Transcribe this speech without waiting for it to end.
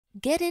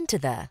Get into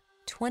the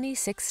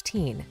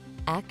 2016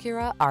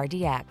 Acura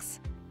RDX.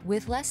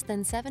 With less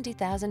than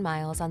 70,000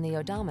 miles on the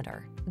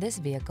odometer, this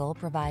vehicle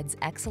provides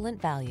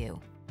excellent value.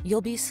 You'll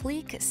be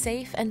sleek,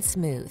 safe, and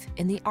smooth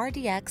in the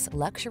RDX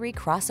luxury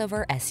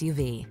crossover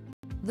SUV.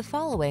 The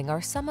following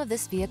are some of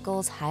this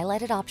vehicle's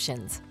highlighted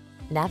options: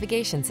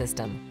 navigation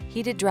system,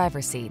 heated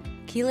driver's seat,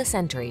 keyless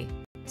entry,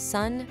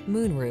 sun,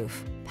 moonroof,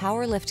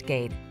 power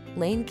liftgate,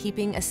 lane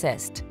keeping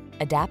assist,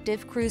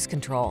 adaptive cruise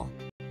control,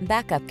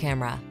 backup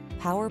camera,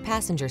 power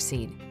passenger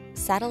seat,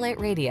 satellite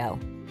radio.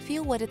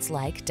 Feel what it's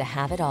like to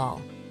have it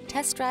all.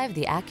 Test drive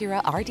the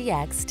Acura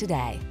RDX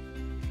today.